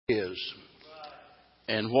is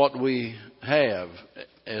and what we have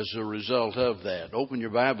as a result of that. Open your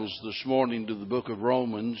Bibles this morning to the book of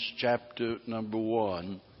Romans, chapter number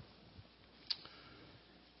 1.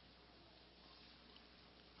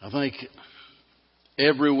 I think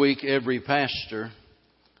every week, every pastor,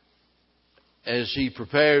 as he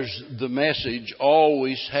prepares the message,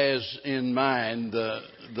 always has in mind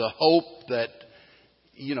the hope that,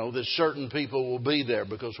 that certain people will be there,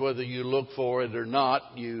 because whether you look for it or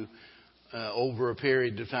not, you over a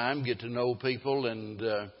period of time get to know people and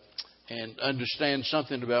understand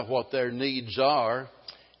something about what their needs are.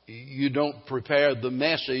 You don't prepare the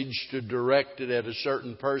message to direct it at a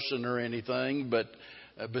certain person or anything, but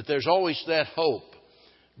there's always that hope,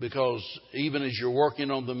 because even as you're working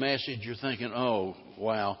on the message, you're thinking, oh,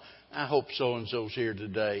 wow, I hope so-and-so's here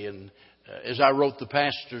today. And as I wrote the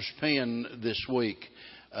pastor's pen this week,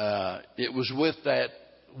 it was with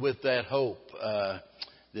that hope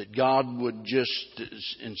that God would just,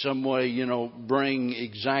 in some way, bring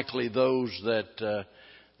exactly those that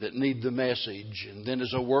need the message. And then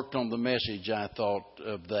as I worked on the message, I thought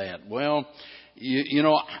of that. Well,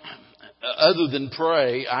 other than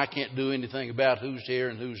pray, I can't do anything about who's here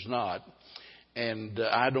and who's not. And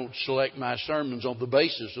I don't select my sermons on the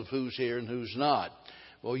basis of who's here and who's not.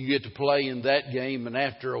 Well, you get to play in that game, and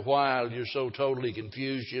after a while, you're so totally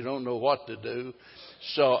confused, you don't know what to do.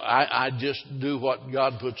 So I just do what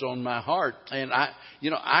God puts on my heart. And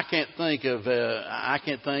I can't think of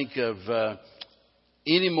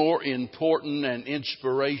any more important and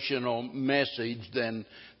inspirational message than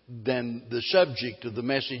the subject of the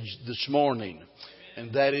message this morning.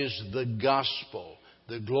 And that is the gospel,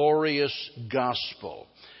 the glorious gospel.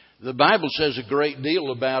 The Bible says a great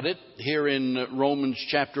deal about it. Here in Romans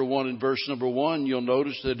chapter 1 and verse number 1, you'll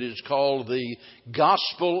notice that it's called the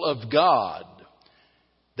gospel of God.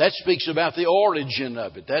 That speaks about the origin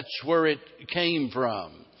of it. That's where it came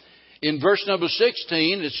from. In verse number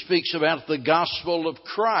 16, it speaks about the gospel of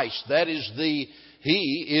Christ.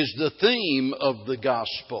 He is the theme of the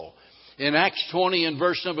gospel. In Acts 20 and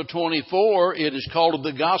verse number 24, it is called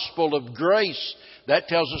the gospel of grace. That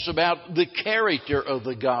tells us about the character of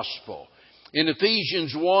the gospel. In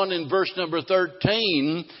Ephesians 1 and verse number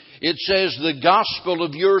 13, it says the gospel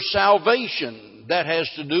of your salvation. That has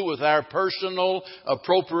to do with our personal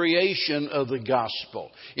appropriation of the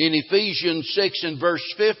gospel. In Ephesians 6 and verse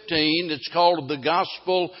 15, it's called the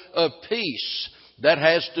gospel of peace. That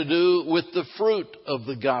has to do with the fruit of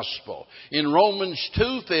the gospel. In Romans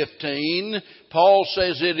 2:15, Paul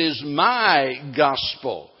says it is my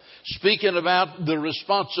gospel, speaking about the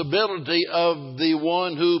responsibility of the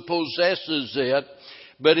one who possesses it.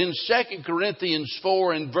 But in 2 Corinthians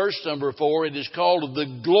 4 and verse number 4, it is called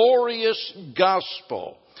the glorious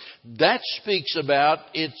gospel. That speaks about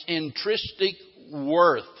its intrinsic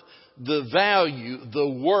worth, the value, the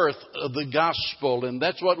worth of the gospel. And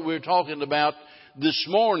that's what we're talking about this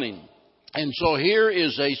morning. And so here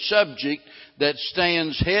is a subject that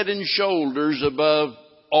stands head and shoulders above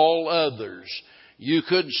all others. You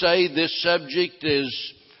could say this subject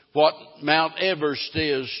is what Mount Everest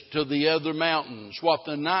is to the other mountains, what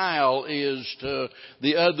the Nile is to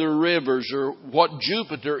the other rivers, or what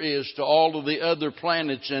Jupiter is to all of the other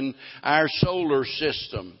planets in our solar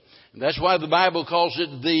system. And that's why the Bible calls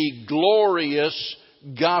it the glorious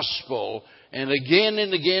gospel. And again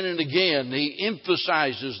and again and again, he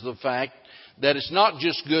emphasizes the fact that it's not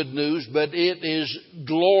just good news, but it is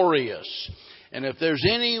glorious. And if there's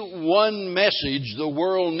any one message the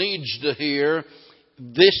world needs to hear,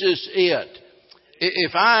 this is it.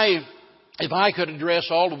 If I could address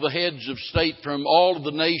all of the heads of state from all of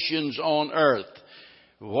the nations on earth,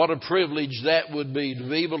 what a privilege that would be, to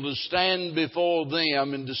be able to stand before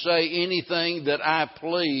them and to say anything that I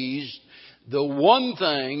pleased. The one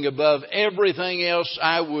thing above everything else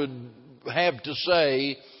I would have to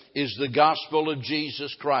say is the gospel of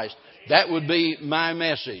Jesus Christ. That would be my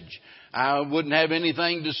message. I wouldn't have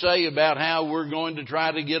anything to say about how we're going to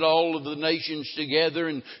try to get all of the nations together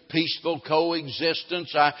in peaceful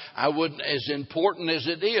coexistence. I wouldn't, as important as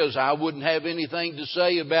it is, I wouldn't have anything to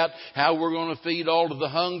say about how we're going to feed all of the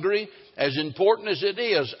hungry. As important as it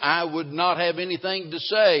is, I would not have anything to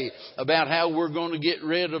say about how we're going to get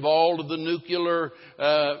rid of all of the nuclear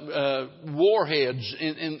warheads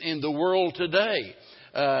in the world today.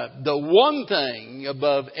 The one thing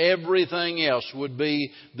above everything else would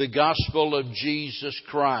be the gospel of Jesus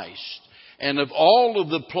Christ. And of all of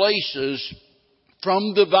the places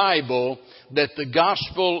from the Bible that the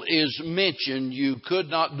gospel is mentioned, you could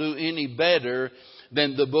not do any better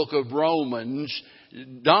than the book of Romans.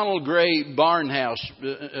 Donald Gray Barnhouse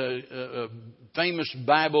famous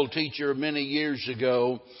Bible teacher many years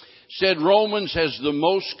ago, said Romans has the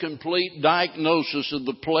most complete diagnosis of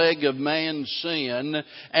the plague of man's sin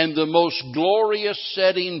and the most glorious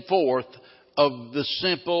setting forth of the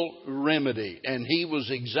simple remedy. And he was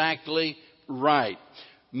exactly right.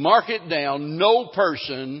 Mark it down. No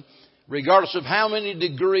person, regardless of how many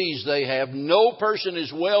degrees they have, no person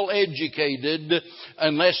is well educated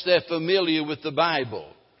unless they're familiar with the Bible.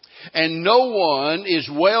 And no one is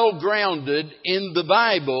well grounded in the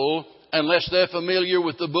Bible unless they're familiar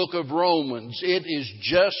with the book of Romans. It is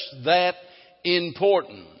just that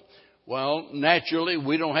important. Well, naturally,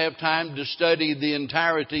 we don't have time to study the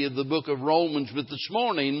entirety of the book of Romans, but this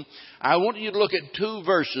morning, I want you to look at two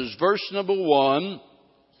verses. Verse number 1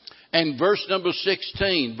 and verse number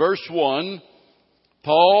 16. Verse 1,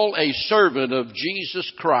 Paul, a servant of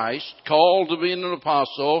Jesus Christ, called to be an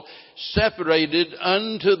apostle, separated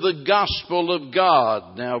unto the gospel of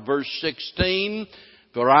God. Now, verse 16,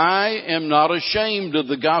 for I am not ashamed of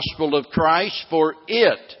the gospel of Christ, for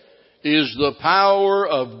it is the power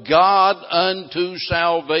of God unto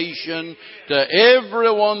salvation to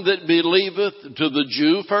everyone that believeth, to the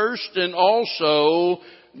Jew first and also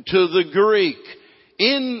to the Greek.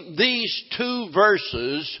 In these two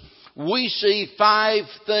verses, we see 5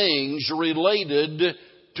 things related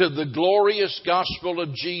to the glorious gospel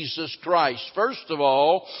of Jesus Christ. First of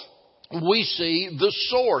all, we see the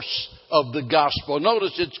source of the gospel.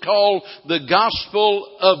 Notice it's called the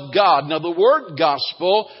gospel of God. Now the word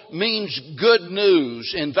gospel means good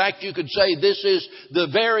news. In fact, you could say this is the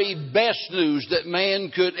very best news that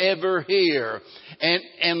man could ever hear.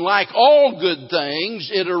 And like all good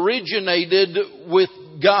things, it originated with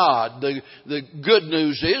God. The good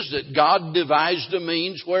news is that God devised a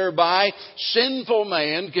means whereby sinful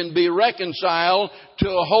man can be reconciled to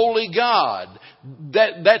a holy God.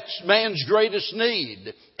 That's man's greatest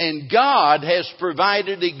need. And God has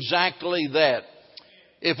provided exactly that.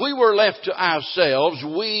 If we were left to ourselves,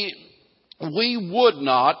 we would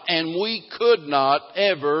not and we could not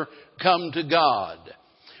ever come to God.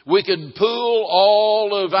 We could pool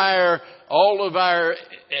all of our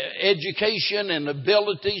education and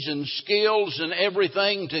abilities and skills and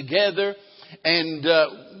everything together and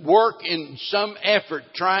work in some effort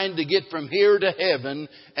trying to get from here to heaven,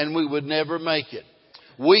 and we would never make it.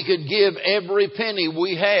 We could give every penny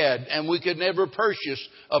we had, and we could never purchase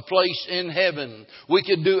a place in heaven. We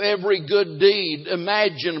could do every good deed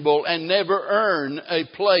imaginable and never earn a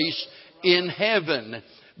place in heaven.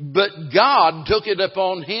 But God took it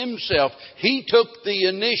upon Himself. He took the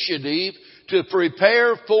initiative to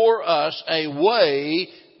prepare for us a way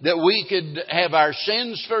that we could have our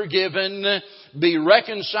sins forgiven, be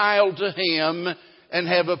reconciled to Him, and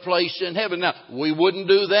have a place in heaven. Now, we wouldn't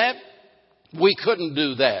do that. We couldn't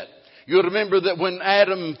do that. You'll remember that when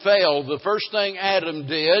Adam fell, the first thing Adam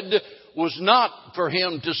did was not for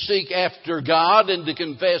him to seek after God and to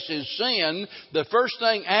confess his sin. The first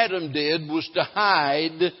thing Adam did was to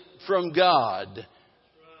hide from God.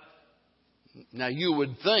 Now you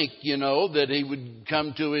would think, that he would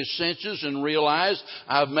come to his senses and realize,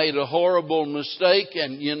 I've made a horrible mistake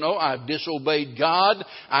and, I've disobeyed God.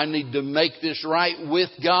 I need to make this right with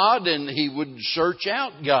God, and he would search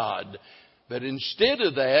out God. But instead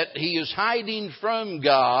of that, he is hiding from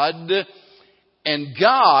God, and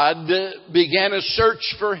God began a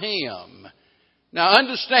search for him. Now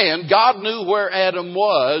understand, God knew where Adam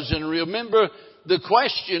was, and remember the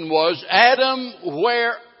question was, Adam,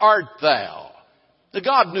 where art thou? Now,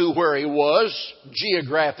 God knew where he was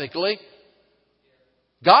geographically.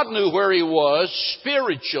 God knew where he was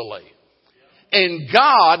spiritually. And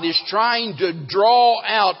God is trying to draw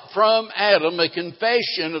out from Adam a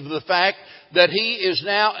confession of the fact that he is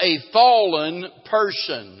now a fallen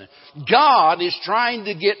person. God is trying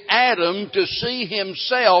to get Adam to see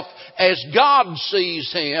himself as God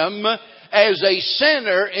sees him, as a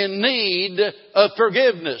sinner in need of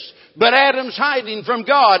forgiveness. But Adam's hiding from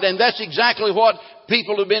God, and that's exactly what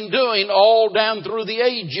people have been doing all down through the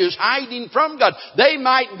ages, hiding from God. They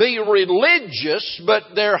might be religious, but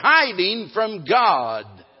they're hiding from God.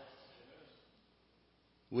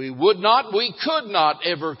 We could not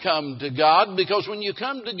ever come to God, because when you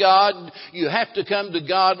come to God, you have to come to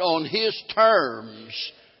God on His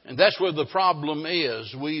terms. And that's where the problem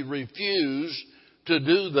is. We refuse to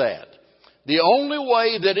do that. The only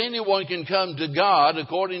way that anyone can come to God,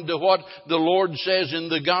 according to what the Lord says in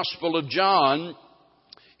the Gospel of John,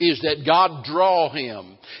 is that God draw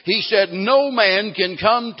him. He said, no man can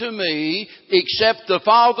come to me except the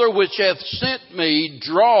Father which hath sent me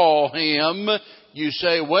draw him. You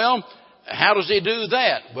say, well, how does He do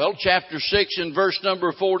that? Well, chapter 6 and verse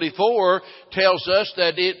number 44 tells us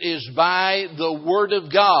that it is by the Word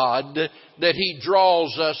of God that He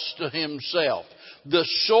draws us to Himself. The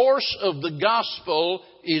source of the gospel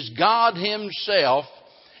is God Himself,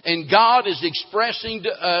 and God is expressing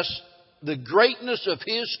to us the greatness of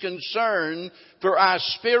His concern for our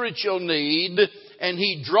spiritual need, and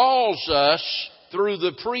He draws us through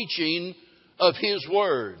the preaching of His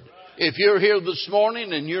Word. If you're here this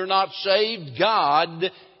morning and you're not saved, God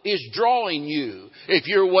is drawing you. If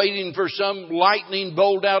you're waiting for some lightning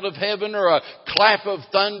bolt out of heaven or a clap of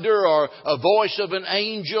thunder or a voice of an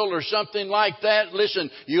angel or something like that, listen,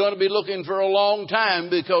 you're going to be looking for a long time,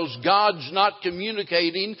 because God's not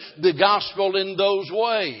communicating the gospel in those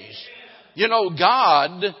ways. You know,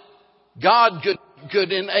 God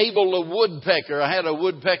could enable a woodpecker. I had a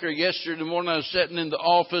woodpecker yesterday morning. I was sitting in the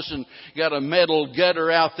office and got a metal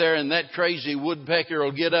gutter out there, and that crazy woodpecker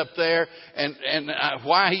will get up there, and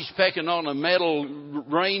why he's pecking on a metal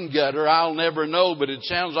rain gutter, I'll never know, but it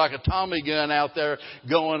sounds like a Tommy gun out there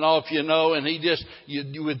going off, you know, and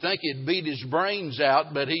you would think he'd beat his brains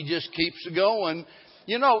out, but he just keeps going.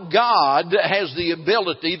 You know, God has the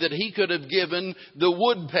ability that He could have given the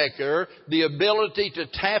woodpecker the ability to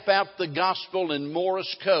tap out the gospel in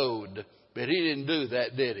Morse code. But He didn't do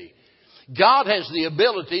that, did He? God has the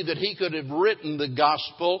ability that He could have written the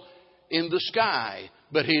gospel in the sky.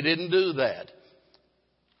 But He didn't do that.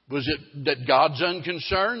 Was it that God's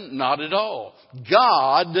unconcerned? Not at all.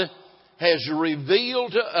 God has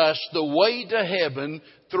revealed to us the way to heaven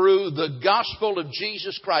through the gospel of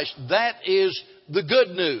Jesus Christ. That is the good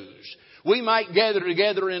news. We might gather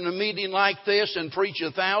together in a meeting like this and preach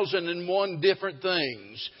 1,001 different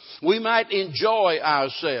things. We might enjoy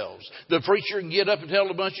ourselves. The preacher can get up and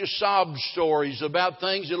tell a bunch of sob stories about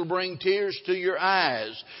things that'll bring tears to your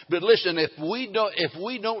eyes. But listen, if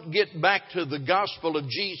we don't get back to the gospel of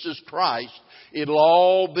Jesus Christ, it'll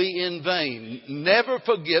all be in vain. Never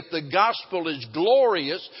forget, the gospel is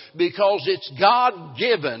glorious because it's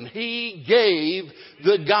God-given. He gave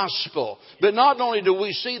the gospel. But not only do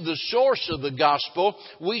we see the source of the gospel,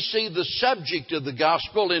 we see the subject of the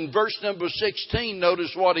gospel. In verse number 16,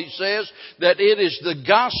 notice what he says, that it is the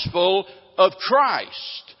gospel of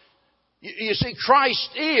Christ. You see, Christ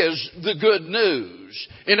is the good news.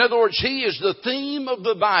 In other words, He is the theme of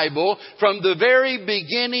the Bible from the very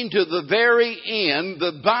beginning to the very end.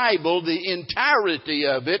 The Bible, the entirety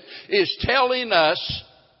of it, is telling us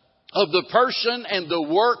of the person and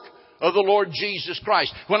the work of the Lord Jesus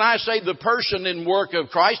Christ. When I say the person and work of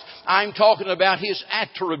Christ, I'm talking about His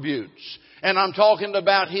attributes. And I'm talking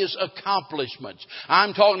about His accomplishments.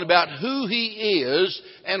 I'm talking about who He is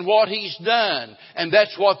and what He's done. And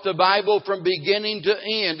that's what the Bible from beginning to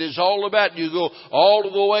end is all about. You go all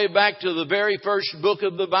the way back to the very first book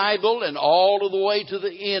of the Bible and all of the way to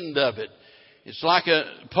the end of it. It's like a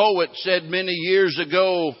poet said many years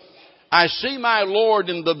ago, I see my Lord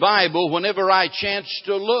in the Bible whenever I chance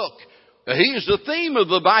to look. He is the theme of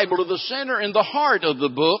the Bible, the center and the heart of the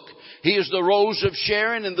book. He is the rose of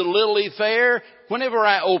Sharon and the lily fair. Whenever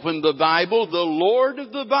I open the Bible, the Lord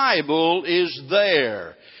of the Bible is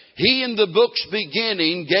there. He in the book's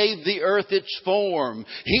beginning gave the earth its form.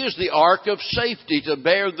 He is the ark of safety to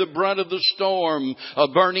bear the brunt of the storm, a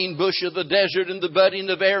burning bush of the desert and the budding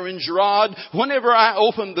of Aaron's rod. Whenever I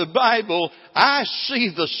open the Bible, I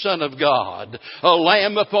see the Son of God, a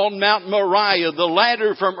lamb upon Mount Moriah, the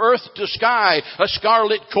ladder from earth to sky, a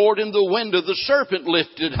scarlet cord in the window, the serpent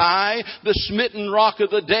lifted high, the smitten rock of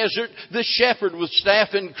the desert, the shepherd with staff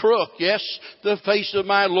and crook. Yes, the face of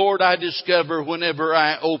my Lord I discover whenever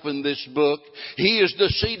I open this book. He is the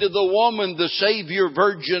seed of the woman, the Savior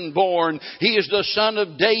virgin born. He is the Son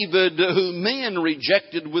of David, whom men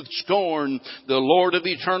rejected with scorn, the Lord of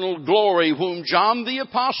eternal glory, whom John the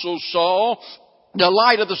Apostle saw, the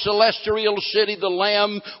light of the celestial city, the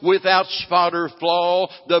Lamb without spot or flaw,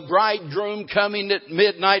 the bridegroom coming at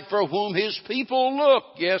midnight for whom His people look.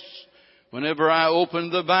 Yes, whenever I open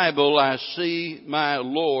the Bible, I see my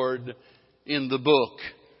Lord in the book.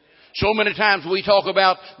 So many times we talk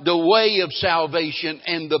about the way of salvation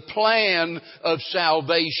and the plan of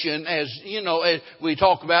salvation, as you know, as we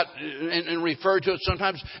talk about and refer to it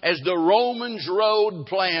sometimes as the Romans road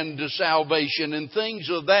plan to salvation and things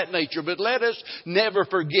of that nature. But let us never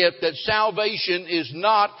forget that salvation is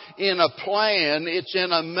not in a plan, it's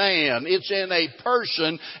in a man, it's in a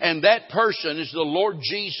person, and that person is the Lord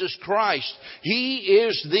Jesus Christ. He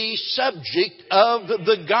is the subject of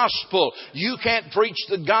the gospel. You can't preach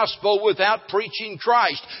the gospel gospel without preaching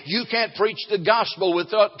Christ. You can't preach the gospel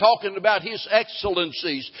without talking about His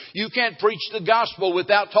excellencies. You can't preach the gospel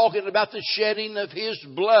without talking about the shedding of His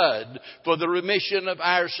blood for the remission of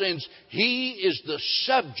our sins. He is the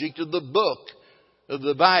subject of the book of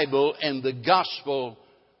the Bible and the gospel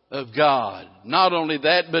of God. Not only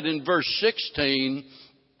that, but in verse 16,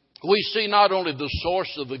 we see not only the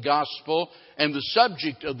source of the gospel and the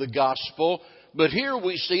subject of the gospel, but here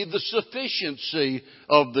we see the sufficiency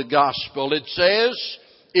of the gospel. It says,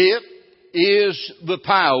 it is the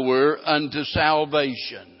power unto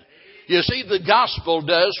salvation. You see, the gospel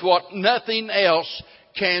does what nothing else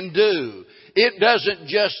can do. It doesn't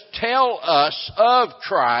just tell us of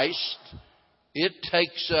Christ, it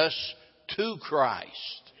takes us to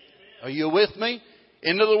Christ. Are you with me?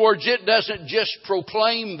 In other words, it doesn't just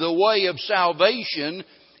proclaim the way of salvation,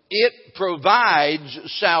 it provides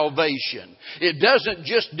salvation. It doesn't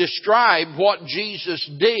just describe what Jesus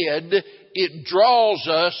did, it draws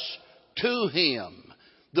us to Him.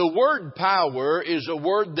 The word power is a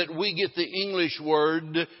word that we get the English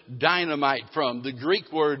word dynamite from. The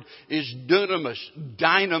Greek word is dunamis,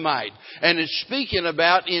 dynamite. And it's speaking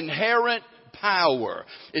about inherent power.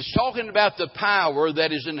 It's talking about the power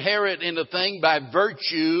that is inherent in a thing by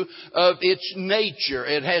virtue of its nature.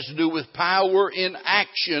 It has to do with power in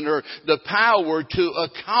action or the power to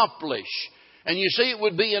accomplish. And you see, it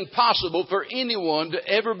would be impossible for anyone to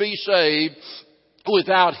ever be saved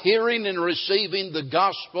without hearing and receiving the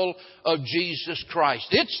gospel of Jesus Christ.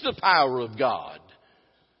 It's the power of God.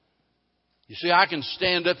 You see, I can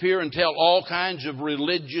stand up here and tell all kinds of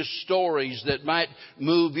religious stories that might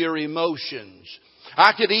move your emotions.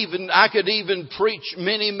 I could even preach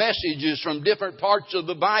many messages from different parts of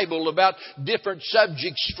the Bible about different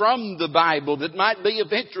subjects from the Bible that might be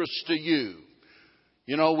of interest to you.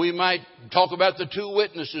 You know, we might talk about the two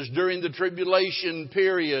witnesses during the tribulation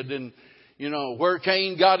period and, you know, where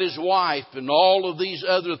Cain got his wife and all of these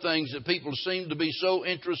other things that people seem to be so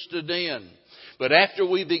interested in. But after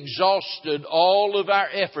we've exhausted all of our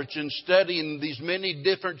efforts in studying these many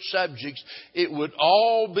different subjects, it would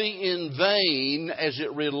all be in vain as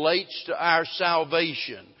it relates to our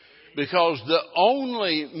salvation. Because the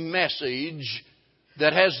only message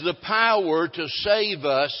that has the power to save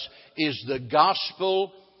us is the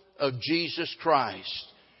gospel of Jesus Christ.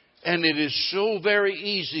 And it is so very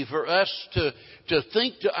easy for us to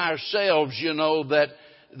think to ourselves, you know, that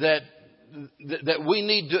we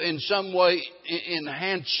need to in some way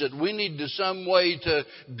enhance it. We need to some way to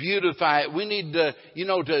beautify it. We need to, you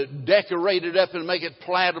know, to decorate it up and make it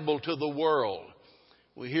palatable to the world.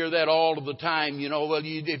 We hear that all of the time, you know, well,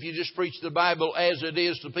 if you just preach the Bible as it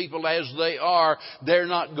is to people as they are, they're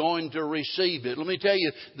not going to receive it. Let me tell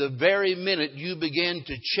you, the very minute you begin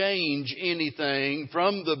to change anything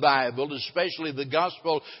from the Bible, especially the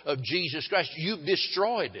gospel of Jesus Christ, you've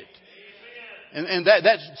destroyed it. And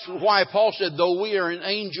that's why Paul said, though we are an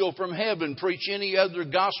angel from heaven, preach any other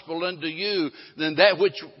gospel unto you than that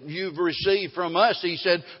which you've received from us. He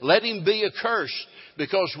said, let him be accursed.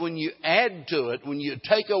 Because when you add to it, when you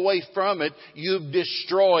take away from it, you've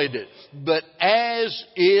destroyed it. But as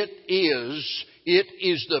it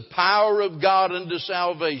is the power of God unto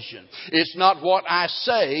salvation. It's not what I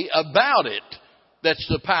say about it that's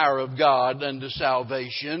the power of God unto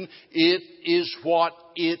salvation. It is what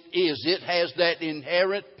it is. It has that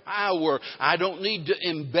inherent power. I don't need to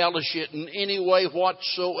embellish it in any way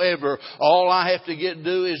whatsoever. All I have to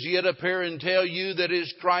do is get up here and tell you that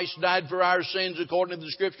as Christ died for our sins according to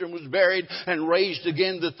the Scripture and was buried and raised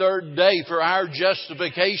again the third day for our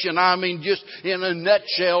justification. I mean, just in a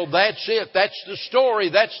nutshell, that's it. That's the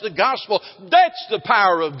story. That's the gospel. That's the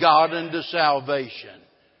power of God unto salvation.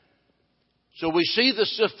 So we see the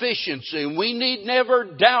sufficiency, and we need never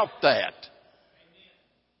doubt that.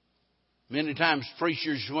 Many times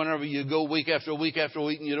preachers, whenever you go week after week after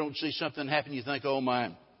week and you don't see something happen, you think, oh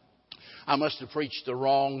my, I must have preached the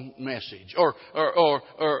wrong message. Or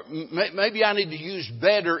maybe I need to use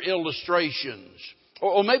better illustrations.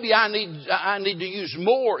 Or maybe I need to use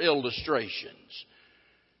more illustrations.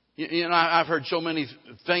 You know, I've heard so many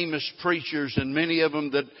famous preachers, and many of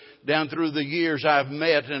them that down through the years I've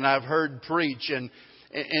met and I've heard preach, and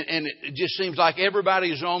it just seems like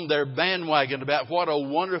everybody's on their bandwagon about what a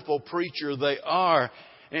wonderful preacher they are.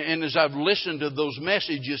 And as I've listened to those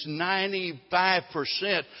messages,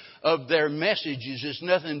 95% of their messages is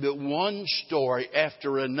nothing but one story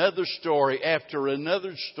after another story after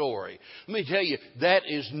another story. Let me tell you, that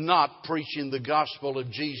is not preaching the gospel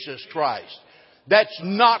of Jesus Christ. That's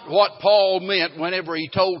not what Paul meant whenever he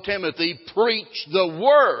told Timothy, preach the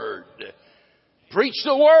Word. Preach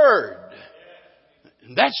the Word.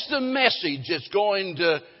 That's the message that's going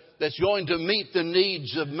that's going to meet the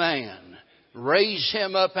needs of man. Raise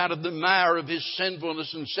him up out of the mire of his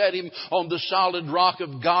sinfulness and set him on the solid rock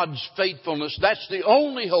of God's faithfulness. That's the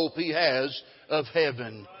only hope he has of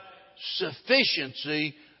heaven.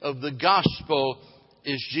 Sufficiency of the gospel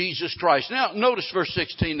is Jesus Christ. Now, notice verse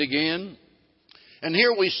 16 again. And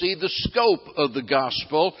here we see the scope of the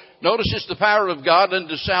gospel. Notice it's the power of God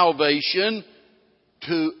unto salvation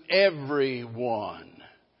to everyone.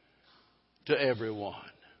 To everyone.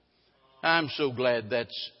 I'm so glad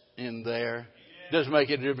that's in there. Doesn't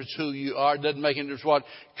make any difference who you are. Doesn't make any difference what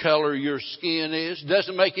color your skin is.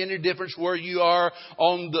 Doesn't make any difference where you are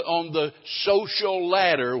on the social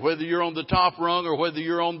ladder, whether you're on the top rung or whether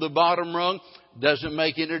you're on the bottom rung. Doesn't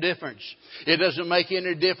make any difference. It doesn't make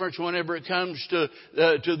any difference whenever it comes to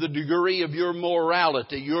the degree of your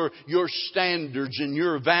morality, your standards and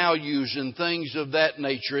your values and things of that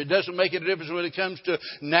nature. It doesn't make any difference when it comes to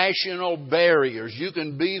national barriers. You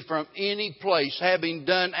can be from any place having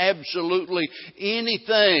done absolutely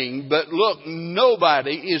anything. But look,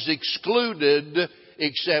 nobody is excluded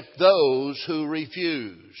except those who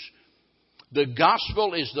refuse. The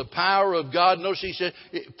gospel is the power of God. Notice he said,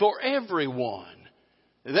 for everyone.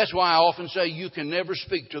 That's why I often say you can never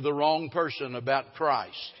speak to the wrong person about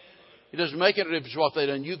Christ. It doesn't make any difference what they've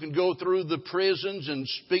done. You can go through the prisons and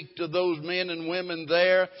speak to those men and women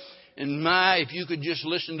there. And if you could just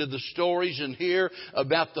listen to the stories and hear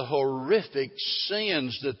about the horrific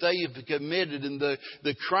sins that they have committed and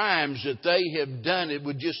the crimes that they have done, it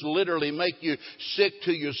would just literally make you sick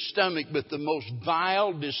to your stomach. But the most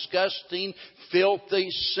vile, disgusting, filthy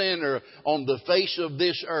sinner on the face of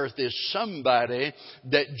this earth is somebody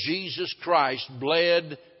that Jesus Christ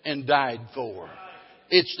bled and died for.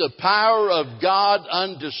 It's the power of God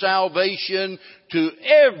unto salvation to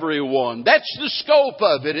everyone. That's the scope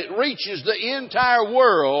of it. It reaches the entire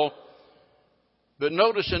world. But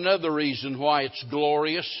notice another reason why it's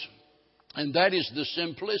glorious, and that is the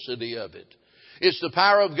simplicity of it. It's the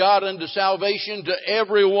power of God unto salvation to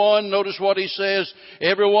everyone. Notice what he says,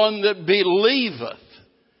 everyone that believeth.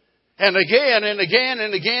 And again and again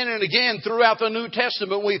and again and again throughout the New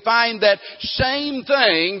Testament we find that same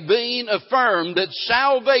thing being affirmed, that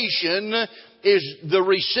salvation is the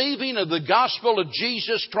receiving of the gospel of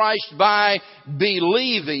Jesus Christ by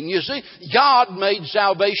believing. You see, God made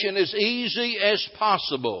salvation as easy as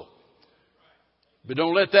possible. But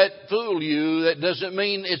don't let that fool you. That doesn't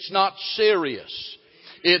mean it's not serious.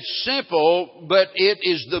 It's simple, but it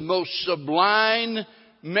is the most sublime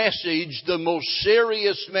message, the most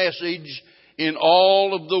serious message in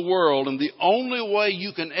all of the world. And the only way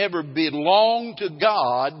you can ever belong to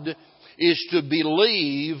God is to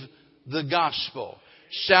believe the gospel.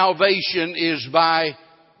 Salvation is by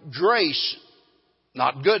grace,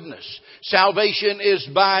 not goodness. Salvation is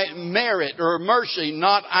by merit or mercy,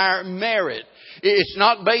 not our merit. It's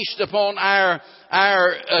not based upon our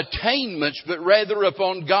attainments, but rather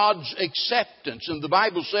upon God's acceptance. And the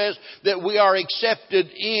Bible says that we are accepted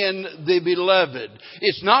in the beloved.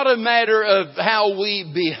 It's not a matter of how we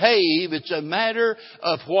behave. It's a matter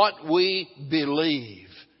of what we believe.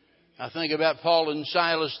 I think about Paul and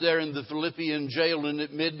Silas there in the Philippian jail, and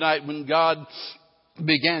at midnight when God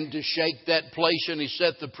began to shake that place and he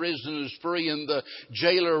set the prisoners free, and the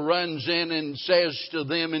jailer runs in and says to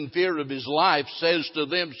them, in fear of his life, says to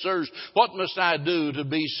them, sirs, what must I do to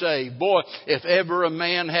be saved? Boy, if ever a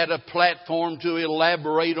man had a platform to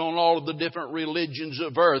elaborate on all of the different religions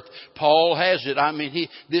of earth, Paul has it. I mean,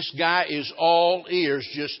 this guy is all ears.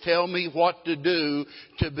 Just tell me what to do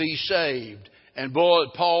to be saved. And boy,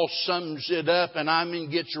 Paul sums it up, and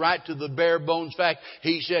gets right to the bare bones fact.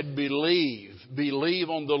 He said, believe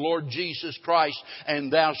on the Lord Jesus Christ,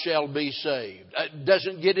 and thou shalt be saved. It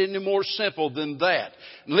doesn't get any more simple than that.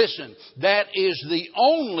 Listen, that is the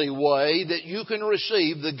only way that you can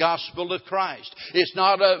receive the gospel of Christ. It's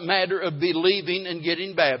not a matter of believing and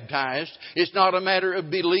getting baptized. It's not a matter of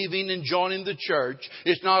believing and joining the church.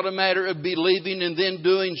 It's not a matter of believing and then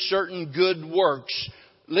doing certain good works.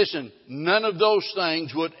 Listen, none of those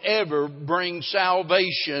things would ever bring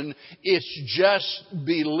salvation. It's just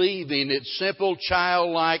believing. It's simple,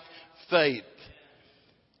 childlike faith.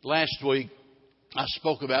 Last week, I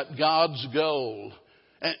spoke about God's goal.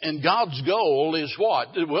 And God's goal is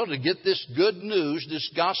what? Well, to get this good news, this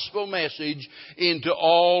gospel message into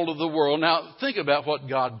all of the world. Now, think about what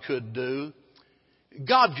God could do.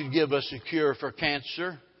 God could give us a cure for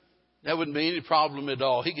cancer. That wouldn't be any problem at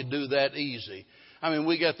all. He could do that easy. I mean,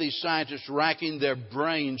 we got these scientists racking their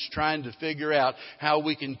brains trying to figure out how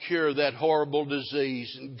we can cure that horrible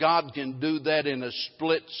disease. And God can do that in a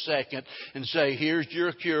split second and say, here's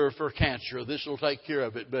your cure for cancer. This will take care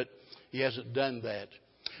of it. But He hasn't done that.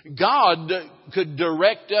 God could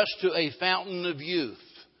direct us to a fountain of youth.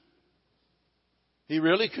 He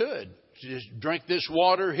really could. Just drink this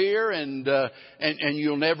water here and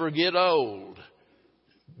you'll never get old.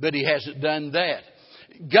 But He hasn't done that.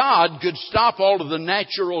 God could stop all of the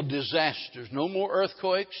natural disasters. No more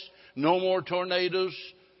earthquakes, no more tornadoes,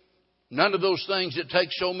 none of those things that take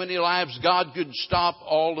so many lives. God could stop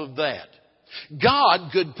all of that.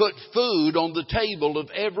 God could put food on the table of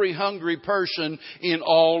every hungry person in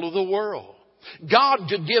all of the world. God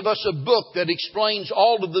could give us a book that explains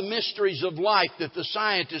all of the mysteries of life that the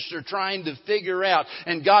scientists are trying to figure out.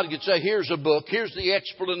 And God could say, here's a book, here's the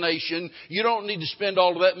explanation. You don't need to spend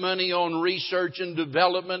all of that money on research and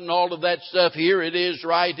development and all of that stuff. Here it is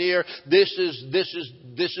right here. This is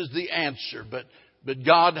the answer. But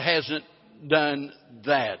God hasn't done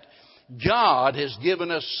that. God has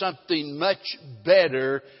given us something much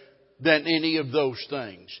better than any of those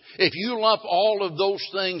things. If you lump all of those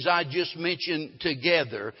things I just mentioned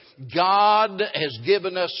together, God has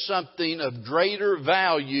given us something of greater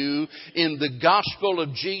value in the gospel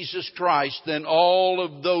of Jesus Christ than all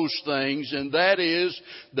of those things, and that is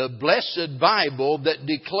the blessed Bible that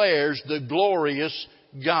declares the glorious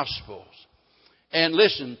Gospels. And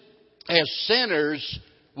listen, as sinners,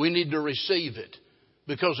 we need to receive it.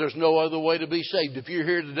 Because there's no other way to be saved. If you're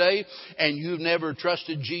here today and you've never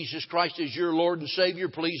trusted Jesus Christ as your Lord and Savior,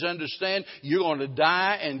 please understand you're going to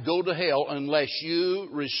die and go to hell unless you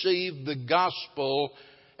receive the gospel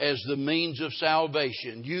as the means of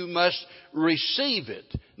salvation. You must receive it.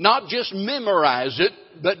 Not just memorize it,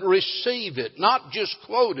 but receive it. Not just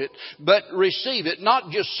quote it, but receive it. Not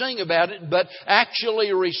just sing about it, but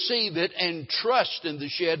actually receive it and trust in the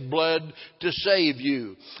shed blood to save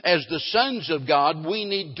you. As the sons of God, we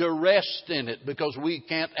need to rest in it because we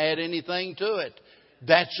can't add anything to it.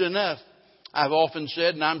 That's enough. I've often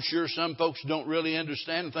said, and I'm sure some folks don't really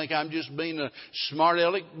understand and think I'm just being a smart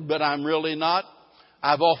aleck, but I'm really not.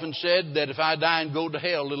 I've often said that if I die and go to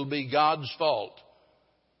hell, it'll be God's fault.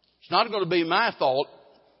 It's not going to be my fault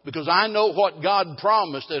because I know what God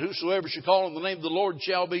promised, that whosoever shall call on the name of the Lord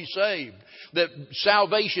shall be saved. That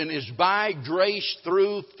salvation is by grace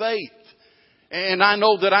through faith. And I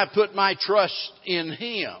know that I put my trust in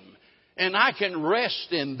Him. And I can rest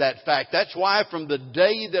in that fact. That's why from the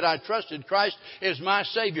day that I trusted Christ as my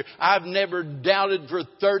Savior, I've never doubted for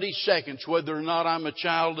 30 seconds whether or not I'm a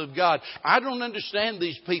child of God. I don't understand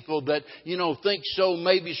these people that, think so,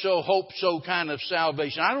 maybe so, hope so kind of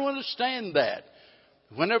salvation. I don't understand that.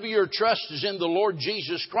 Whenever your trust is in the Lord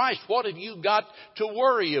Jesus Christ, what have you got to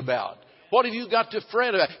worry about? What have you got to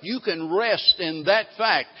fret about? You can rest in that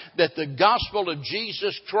fact that the gospel of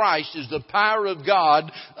Jesus Christ is the power of God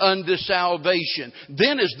unto salvation.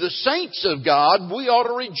 Then as the saints of God, we ought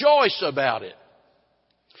to rejoice about it.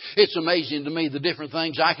 It's amazing to me the different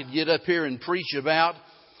things I could get up here and preach about.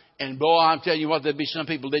 And boy, I'm telling you what, there'd be some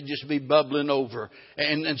people that'd just be bubbling over.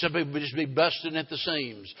 And some people would just be busting at the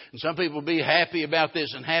seams. And some people would be happy about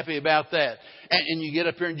this and happy about that. And you get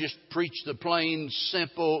up here and just preach the plain,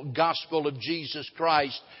 simple gospel of Jesus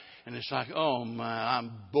Christ. And it's like, oh my,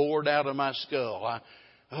 I'm bored out of my skull.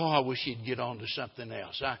 I wish he'd get on to something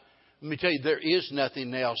else. Let me tell you, there is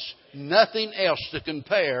nothing else to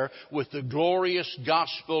compare with the glorious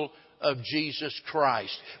gospel of Jesus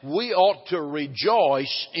Christ. We ought to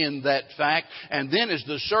rejoice in that fact. And then as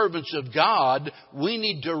the servants of God, we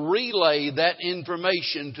need to relay that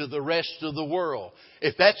information to the rest of the world.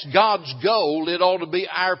 If that's God's goal, it ought to be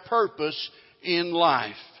our purpose in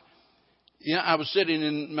life. I was sitting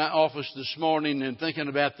in my office this morning and thinking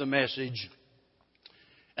about the message.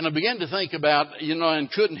 And I began to think about,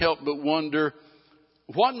 and couldn't help but wonder,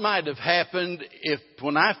 what might have happened if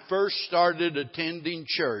when I first started attending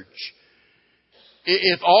church,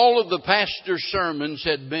 if all of the pastor's sermons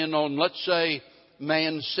had been on, let's say,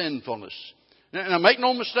 man's sinfulness. Now make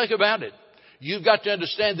no mistake about it. You've got to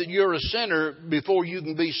understand that you're a sinner before you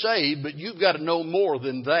can be saved, but you've got to know more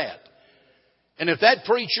than that. And if that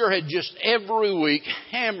preacher had just every week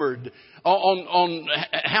hammered on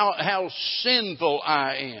how sinful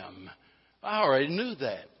I am, I already knew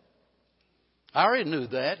that. I already knew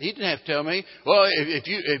that. He didn't have to tell me, well,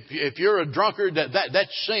 if you're a drunkard,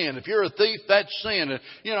 that's sin. If you're a thief, that's sin.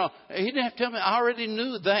 He didn't have to tell me. I already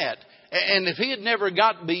knew that. And if he had never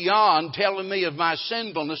got beyond telling me of my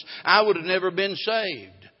sinfulness, I would have never been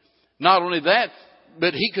saved. Not only that,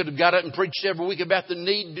 but he could have got up and preached every week about the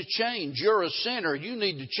need to change. You're a sinner. You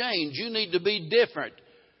need to change. You need to be different.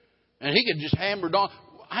 And he could just hammer on.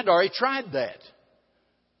 I'd already tried that.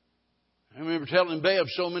 I remember telling Bev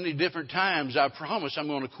so many different times, I promise I'm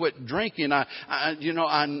going to quit drinking. I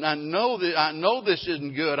know this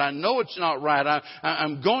isn't good. I know it's not right.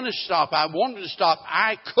 I'm going to stop. I wanted to stop.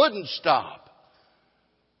 I couldn't stop.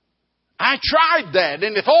 I tried that.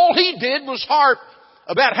 And if all he did was harp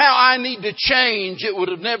about how I need to change, it would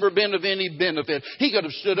have never been of any benefit. He could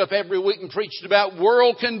have stood up every week and preached about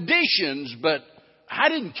world conditions, but I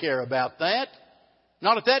didn't care about that.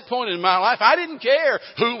 Not at that point in my life. I didn't care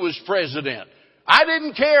who was president. I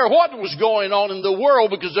didn't care what was going on in the world,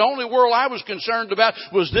 because the only world I was concerned about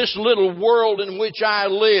was this little world in which I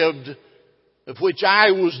lived, of which I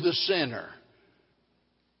was the sinner.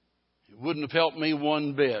 It wouldn't have helped me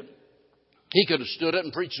one bit. He could have stood up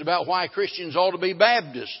and preached about why Christians ought to be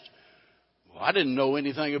Baptist. Well, I didn't know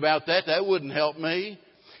anything about that. That wouldn't help me.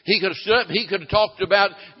 He could have stood up. He could have talked about,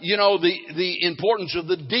 the importance of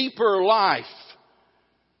the deeper life.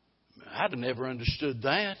 I'd have never understood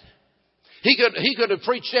that. He could have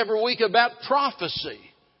preached every week about prophecy.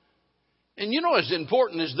 And as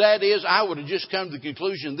important as that is, I would have just come to the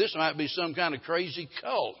conclusion this might be some kind of crazy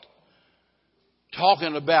cult.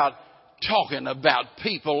 Talking about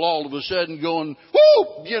people all of a sudden going,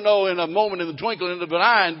 whoo, in a moment, in the twinkling of an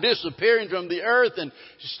eye, and disappearing from the earth. And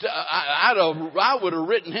I would have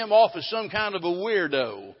written him off as some kind of a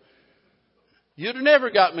weirdo. You'd have never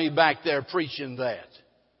got me back there preaching that.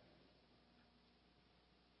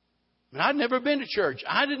 And I'd never been to church.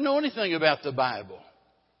 I didn't know anything about the Bible.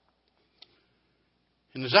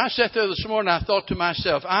 And as I sat there this morning, I thought to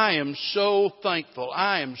myself, I am so thankful.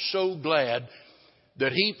 I am so glad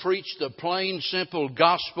that he preached the plain, simple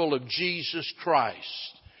gospel of Jesus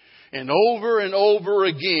Christ. And over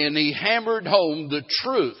again, he hammered home the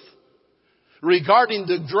truth regarding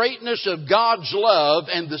the greatness of God's love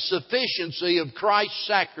and the sufficiency of Christ's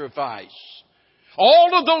sacrifice.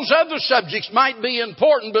 All of those other subjects might be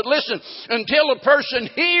important, but listen, until a person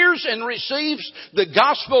hears and receives the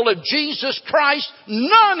gospel of Jesus Christ,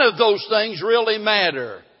 none of those things really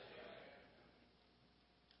matter.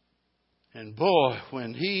 And boy,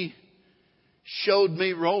 when he showed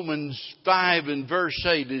me Romans 5 and verse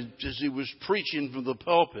 8 as he was preaching from the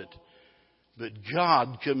pulpit, but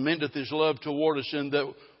God commendeth his love toward us in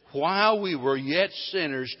that while we were yet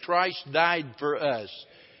sinners, Christ died for us.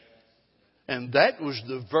 And that was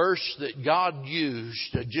the verse that God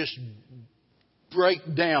used to just break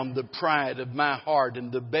down the pride of my heart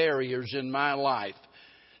and the barriers in my life.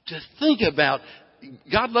 To think about,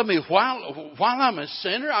 God loved me while I'm a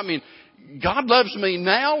sinner. I mean, God loves me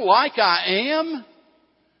now like I am.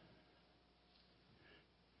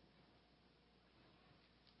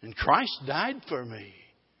 And Christ died for me.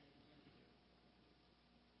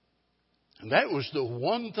 And that was the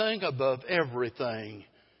one thing above everything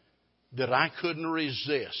that I couldn't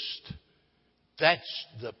resist. That's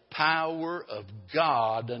the power of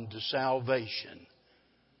God unto salvation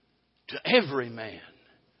to every man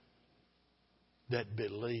that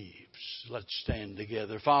believes. Let's stand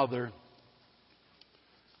together. Father,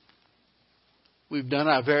 we've done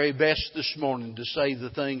our very best this morning to say the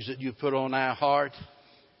things that you put on our heart.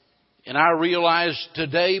 And I realize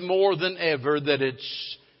today more than ever that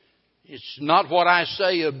it's not what I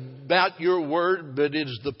say about your word, but it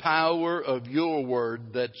is the power of your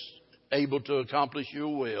word that's able to accomplish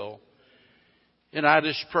your will. And I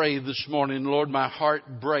just pray this morning, Lord, my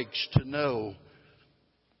heart breaks to know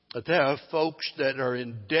that there are folks that are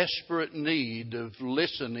in desperate need of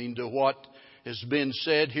listening to what has been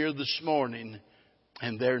said here this morning,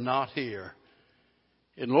 and they're not here.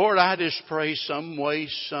 And Lord, I just pray some way,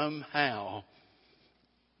 somehow,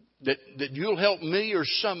 that you'll help me or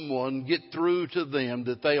someone get through to them,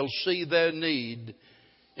 that they'll see their need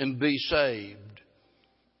and be saved.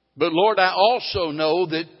 But Lord, I also know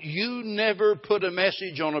that you never put a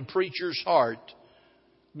message on a preacher's heart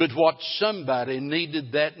but what somebody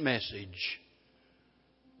needed that message.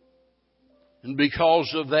 And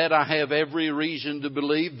because of that, I have every reason to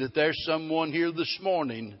believe that there's someone here this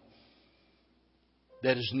morning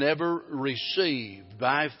that has never received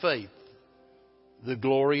by faith the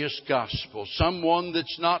glorious gospel. Someone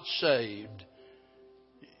that's not saved.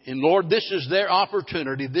 And Lord, this is their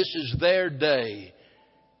opportunity. This is their day.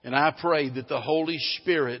 And I pray that the Holy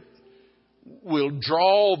Spirit will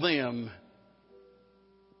draw them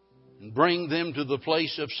and bring them to the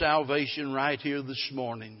place of salvation right here this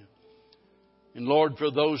morning. And Lord, for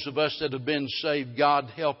those of us that have been saved, God,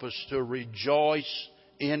 help us to rejoice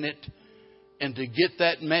in it and to get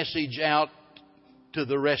that message out to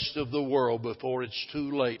the rest of the world before it's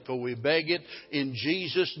too late. For we beg it in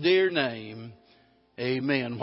Jesus' dear name. Amen.